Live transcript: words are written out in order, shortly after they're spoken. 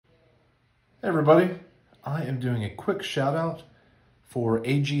Hey everybody, I am doing a quick shout out for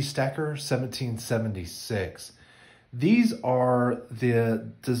AG Stacker 1776. These are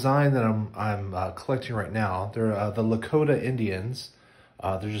the design that I'm collecting right now. They're the Lakota Indians.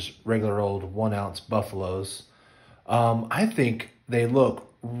 They're just regular old 1 ounce buffaloes. I think they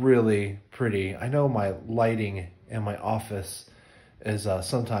look really pretty. I know my lighting in my office is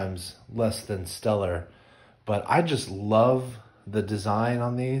sometimes less than stellar, but I just love the design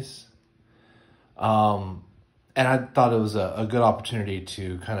on these. And I thought it was a good opportunity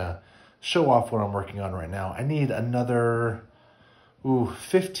to kind of show off what I'm working on right now. I need another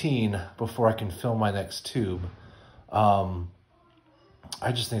 15 before I can fill my next tube. I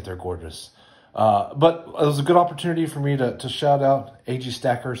just think they're gorgeous. But it was a good opportunity for me to shout out AG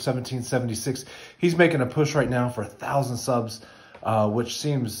Stacker 1776. He's making a push right now for 1,000 subs, which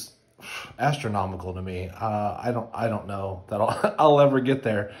seems astronomical to me. I don't know that I'll ever get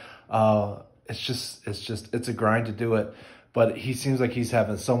there. It's a grind to do it, but he seems like he's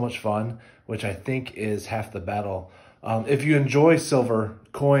having so much fun, which I think is half the battle. If you enjoy silver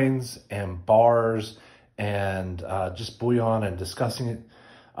coins and bars and just bullion and discussing it,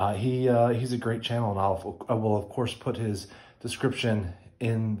 he's a great channel, and I will of course put his description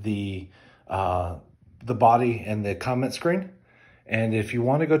in the body and the comment screen. And if you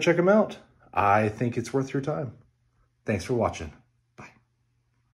want to go check him out, I think it's worth your time. Thanks for watching.